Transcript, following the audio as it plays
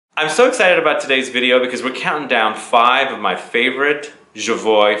I'm so excited about today's video because we're counting down 5 of my favorite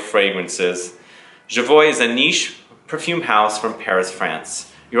Jovoy fragrances. Jovoy is a niche perfume house from Paris,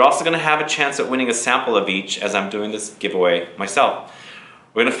 France. You're also going to have a chance at winning a sample of each as I'm doing this giveaway myself.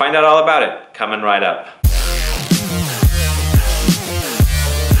 We're going to find out all about it coming right up.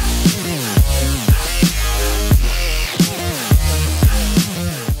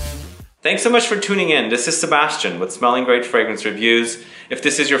 Thanks so much for tuning in. This is Sebastian with Smelling Great Fragrance Reviews. If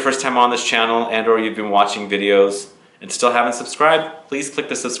this is your first time on this channel and or you've been watching videos and still haven't subscribed, please click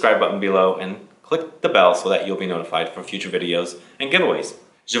the subscribe button below and click the bell so that you'll be notified for future videos and giveaways.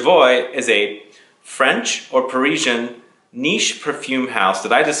 Jovoy is a French or Parisian niche perfume house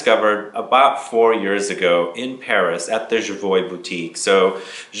that I discovered about 4 years ago in Paris at the Jovoy boutique. So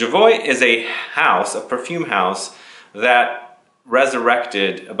Jovoy is a house, a perfume house that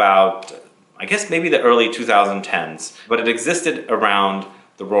resurrected about, I guess maybe the early 2010s, but it existed around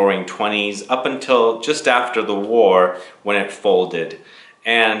the roaring 20s up until just after the war when it folded.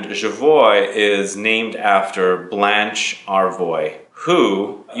 And Jovoy is named after Blanche Arvoy,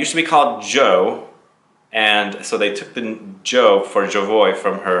 who used to be called Jo, and so they took the Jo for Jovoy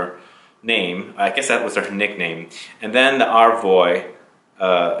from her name. I guess that was her nickname. And then the Arvoy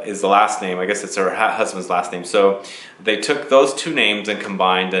is the last name. I guess it's her husband's last name. So they took those two names and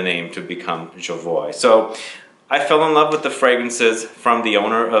combined the name to become Jovoy. So I fell in love with the fragrances from the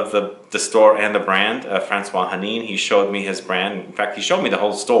owner of the store and the brand, Francois Henin. He showed me his brand. In fact, he showed me the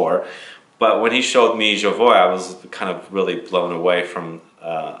whole store. But when he showed me Jovoy, I was kind of really blown away from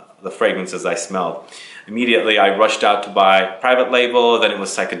the fragrances I smelled. Immediately, I rushed out to buy private label, then it was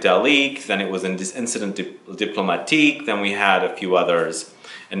Psychedelique, then it was Incident Diplomatique, then we had a few others,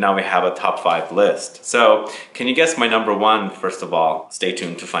 and now we have a top 5 list. So, can you guess my number 1, first of all? Stay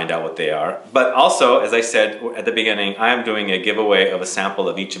tuned to find out what they are. But also, as I said at the beginning, I am doing a giveaway of a sample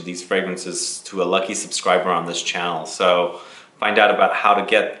of each of these fragrances to a lucky subscriber on this channel. So, find out about how to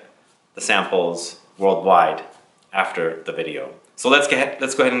get the samples worldwide after the video. So let's go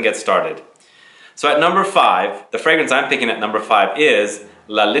ahead and get started. So at number 5, the fragrance I'm picking at number 5 is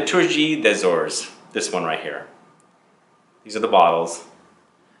La Liturgie des Heures. This one right here. These are the bottles.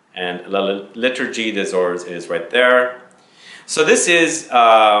 And La Liturgie des Heures is right there. So this is,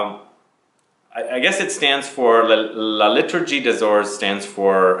 I guess it stands for, La Liturgie des Heures stands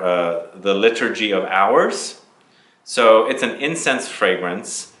for the Liturgy of Hours. So it's an incense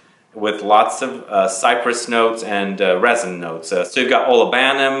fragrance with lots of cypress notes and resin notes. So you've got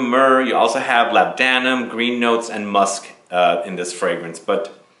olibanum, myrrh, you also have labdanum, green notes, and musk in this fragrance.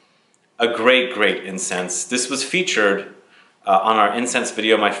 But a great, great incense. This was featured on our incense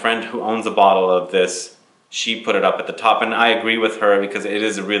video. My friend who owns a bottle of this, she put it up at the top, and I agree with her because it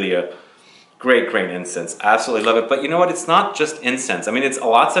is really a great, great incense. I absolutely love it. But you know what? It's not just incense. I mean, it's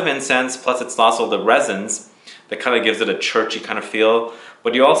lots of incense, plus it's also the resins that kind of gives it a churchy kind of feel.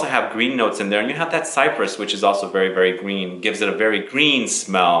 But you also have green notes in there, and you have that cypress, which is also very, very green. Gives it a very green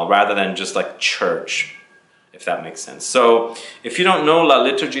smell rather than just like church, if that makes sense. So if you don't know La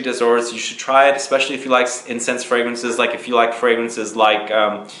Liturgie des Heures, you should try it, especially if you like incense fragrances, like if you like fragrances like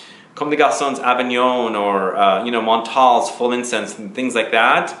Comme des Garçons Avignon or you know, Montal's Full Incense and things like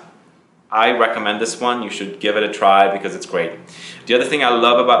that. I recommend this one. You should give it a try because it's great. The other thing I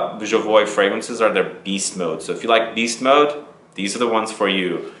love about Jovoy fragrances are their beast mode. So if you like beast mode, these are the ones for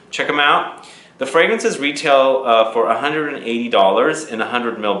you. Check them out. The fragrances retail for $180 in a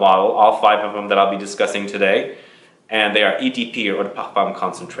 100ml bottle, all 5 of them that I'll be discussing today. And they are EDP, or Eau de Parfum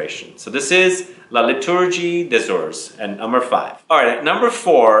concentration. So this is La Liturgie des Heures, and number 5. All right, at number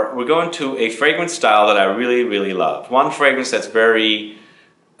 4, we're going to a fragrance style that I really, really love. One fragrance that's very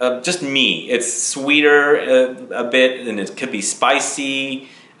just me. It's sweeter a bit, and it could be spicy.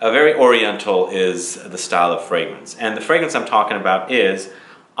 Very oriental is the style of fragrance. And the fragrance I'm talking about is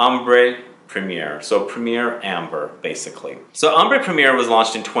Ambre Premier. So Premier Amber, basically. So Ambre Premier was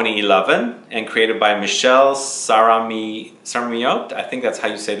launched in 2011 and created by Michel Sarmiot. I think that's how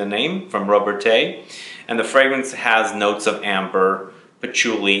you say the name, from Robertet. And the fragrance has notes of amber,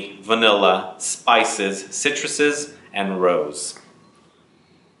 patchouli, vanilla, spices, citruses, and rose.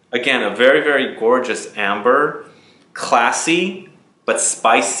 Again, a very, very gorgeous amber, classy, but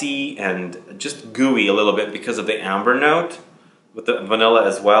spicy and just gooey a little bit because of the amber note, with the vanilla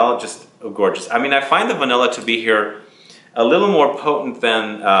as well. Just gorgeous. I mean, I find the vanilla to be here a little more potent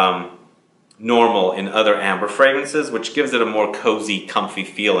than normal in other amber fragrances, which gives it a more cozy, comfy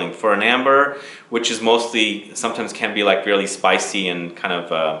feeling. For an amber, which is mostly, sometimes can be like really spicy and kind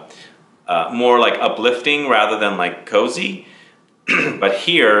of more like uplifting rather than like cozy. But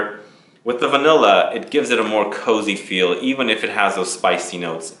here, With the vanilla, it gives it a more cozy feel, even if it has those spicy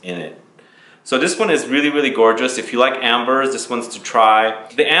notes in it. So this one is really, really gorgeous. If you like ambers, this one's to try.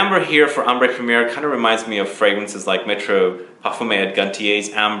 The amber here for Ambre Premier kind of reminds me of fragrances like Maître Parfumé et Gantier's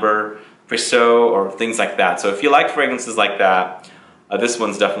amber, Presso, or things like that. So if you like fragrances like that, this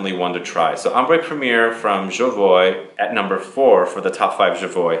one's definitely one to try. So Ambre Premier from Jovoy at number 4 for the top 5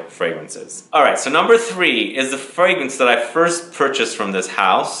 Jovoy fragrances. All right, so number 3 is the fragrance that I first purchased from this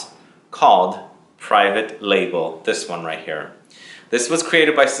house called Private Label, this one right here. This was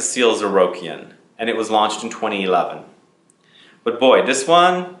created by Cécile Zarokian, and it was launched in 2011. But boy, this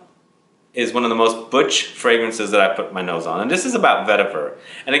one is one of the most butch fragrances that I put my nose on. And this is about vetiver.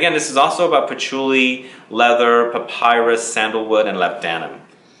 And again, this is also about patchouli, leather, papyrus, sandalwood, and labdanum.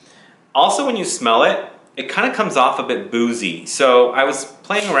 Also, when you smell it, it kind of comes off a bit boozy. So I was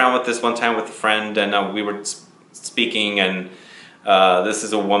playing around with this one time with a friend, and we were speaking, and this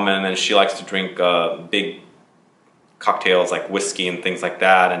is a woman, and she likes to drink big cocktails like whiskey and things like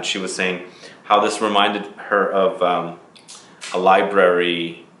that. And she was saying how this reminded her of a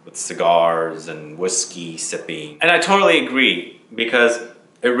library with cigars and whiskey sipping. And I totally agree, because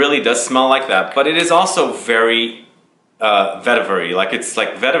it really does smell like that, but it is also very vetiver-y. Like, it's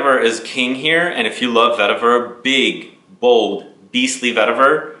like vetiver is king here, and if you love vetiver, big, bold, beastly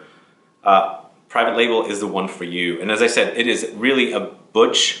vetiver, Private Label is the one for you. And as I said, it is really a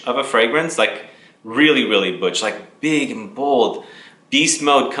butch of a fragrance, like really, really butch, like big and bold. Beast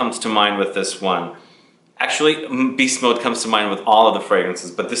mode comes to mind with this one. Actually, beast mode comes to mind with all of the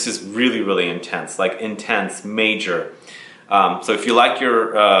fragrances, but this is really, really intense, like intense, major. So if you like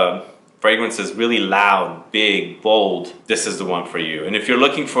your fragrances really loud, big, bold, this is the one for you. And if you're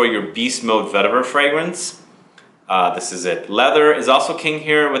looking for your beast mode vetiver fragrance, this is it. Leather is also king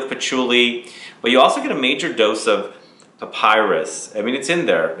here with patchouli, but you also get a major dose of papyrus. I mean, it's in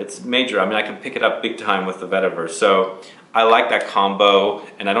there. It's major. I mean, I can pick it up big time with the vetiver. So I like that combo,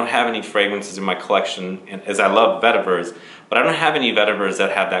 and I don't have any fragrances in my collection, as I love vetivers, but I don't have any vetivers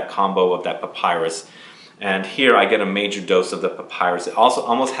that have that combo of that papyrus. And here I get a major dose of the papyrus. It also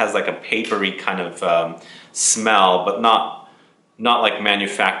almost has like a papery kind of smell, but not like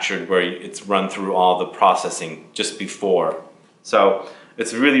manufactured where it's run through all the processing just before. So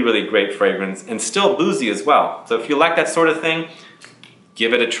it's really, really great fragrance, and still boozy as well. So if you like that sort of thing,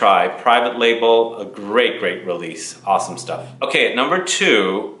 give it a try. Private Label, a great, great release. Awesome stuff. Okay, at number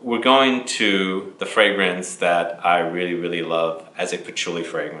 2, we're going to the fragrance that I really, really love as a patchouli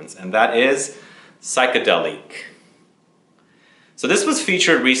fragrance, and that is Psychedelique. So this was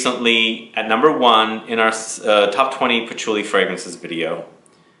featured recently at number 1 in our top 20 patchouli fragrances video,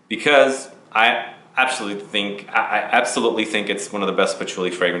 because I absolutely think it's one of the best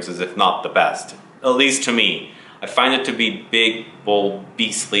patchouli fragrances, if not the best, at least to me. I find it to be big, bold,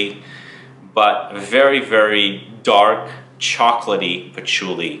 beastly, but very, very dark, chocolatey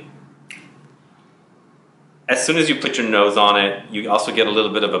patchouli. As soon as you put your nose on it, you also get a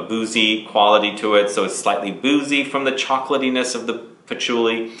little bit of a boozy quality to it, so it's slightly boozy from the chocolatiness of the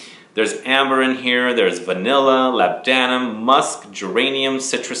patchouli. There's amber in here, there's vanilla, labdanum, musk, geranium,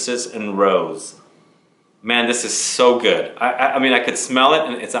 citruses, and rose. Man, this is so good. I mean, I could smell it,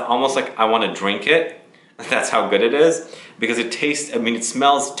 and it's almost like I want to drink it. That's how good it is, because it tastes, I mean, it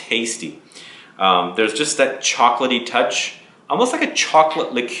smells tasty. There's just that chocolatey touch, almost like a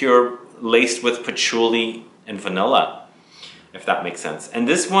chocolate liqueur laced with patchouli and vanilla, if that makes sense. And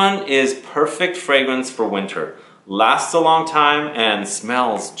this one is perfect fragrance for winter. Lasts a long time and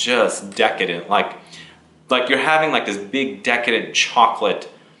smells just decadent, like you're having like this big decadent chocolate,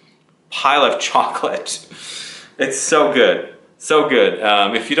 pile of chocolate. It's so good. So good.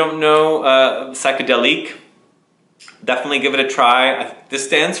 If you don't know Psychedelique, definitely give it a try. This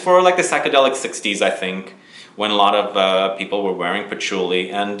stands for like the psychedelic 60s, I think, when a lot of people were wearing patchouli.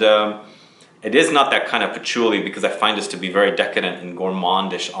 And it is not that kind of patchouli, because I find this to be very decadent and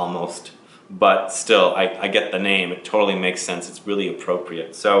gourmandish almost. But still, I get the name. It totally makes sense. It's really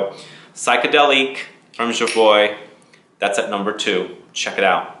appropriate. So Psychedelique from Jovoy, that's at number 2. Check it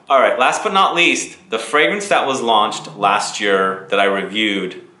out. All right, last but not least, the fragrance that was launched last year that I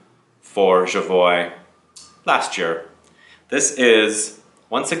reviewed for Jovoy last year. This is,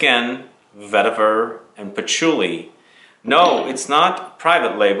 once again, vetiver and patchouli. No, it's not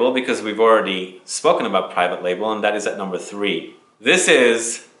Private Label, because we've already spoken about Private Label, and that is at number 3. This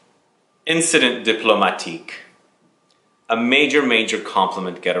is Incident Diplomatique. A major, major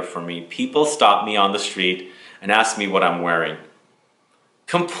compliment getter for me. People stop me on the street and ask me what I'm wearing.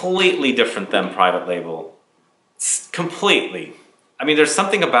 Completely different than Private Label. Completely. I mean, there's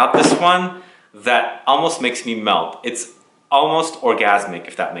something about this one that almost makes me melt. It's almost orgasmic,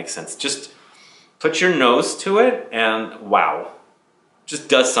 if that makes sense. Just put your nose to it and wow, just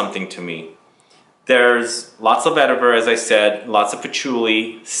does something to me. There's lots of vetiver, as I said, lots of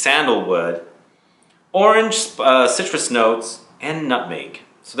patchouli, sandalwood, orange, citrus notes, and nutmeg.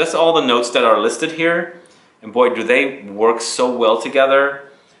 So that's all the notes that are listed here. And boy, do they work so well together.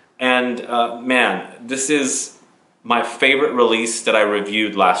 And man, this is my favorite release that I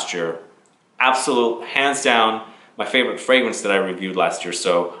reviewed last year. Absolute, hands down, my favorite fragrance that I reviewed last year.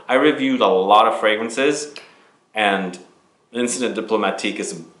 So I reviewed a lot of fragrances, and Incident Diplomatique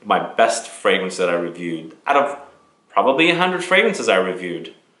is my best fragrance that I reviewed. Out of probably 100 fragrances I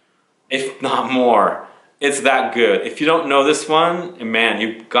reviewed, if not more. It's that good. If you don't know this one, man,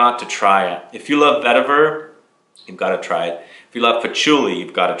 you've got to try it. If you love vetiver, you've got to try it. If you love patchouli,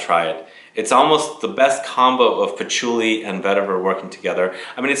 you've got to try it. It's almost the best combo of patchouli and vetiver working together.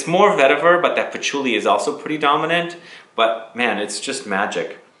 I mean, it's more vetiver, but that patchouli is also pretty dominant. But man, it's just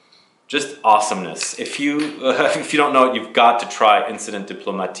magic. Just awesomeness. If you don't know it, you've got to try Incident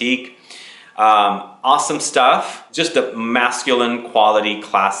Diplomatique. Awesome stuff. Just a masculine, quality,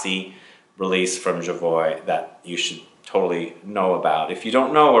 classy release from Jovoy that you should totally know about. If you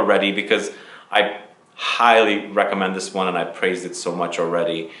don't know already, because I highly recommend this one and I praised it so much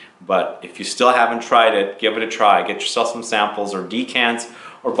already. But if you still haven't tried it, give it a try. Get yourself some samples or decants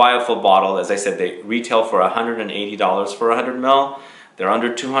or buy a full bottle. As I said, they retail for $180 for 100 ml. They're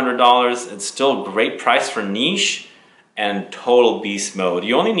under $200. It's still a great price for niche and total beast mode.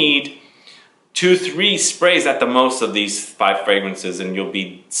 You only need 2-3 sprays at the most of these 5 fragrances and you'll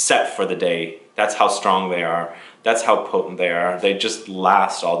be set for the day. That's how strong they are. That's how potent they are. They just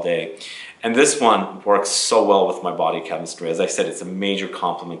last all day. And this one works so well with my body chemistry. As I said, it's a major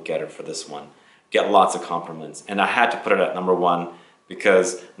compliment getter for this one. Get lots of compliments. And I had to put it at #1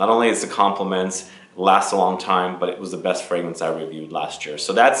 because not only is the compliments, it lasts a long time, but it was the best fragrance I reviewed last year.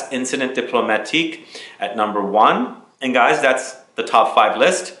 So that's Incident Diplomatique at #1. And guys, that's the top 5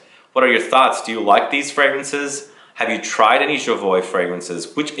 list. What are your thoughts? Do you like these fragrances? Have you tried any Jovoy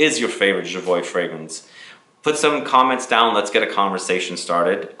fragrances? Which is your favorite Jovoy fragrance? Put some comments down. Let's get a conversation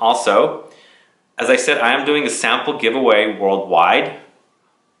started. Also, as I said, I am doing a sample giveaway worldwide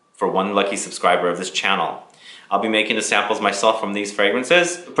for 1 lucky subscriber of this channel. I'll be making the samples myself from these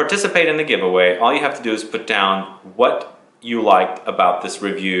fragrances. To participate in the giveaway, all you have to do is put down what you liked about this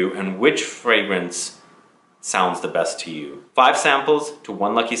review and which fragrance sounds the best to you. 5 samples to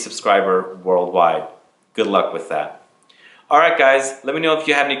 1 lucky subscriber worldwide. Good luck with that. Alright guys, let me know if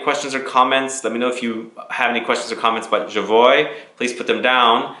you have any questions or comments. Let me know if you have any questions or comments about Jovoy. Please put them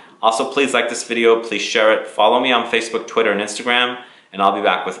down. Also, please like this video, please share it. Follow me on Facebook, Twitter, and Instagram, and I'll be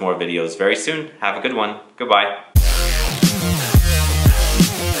back with more videos very soon. Have a good one. Goodbye.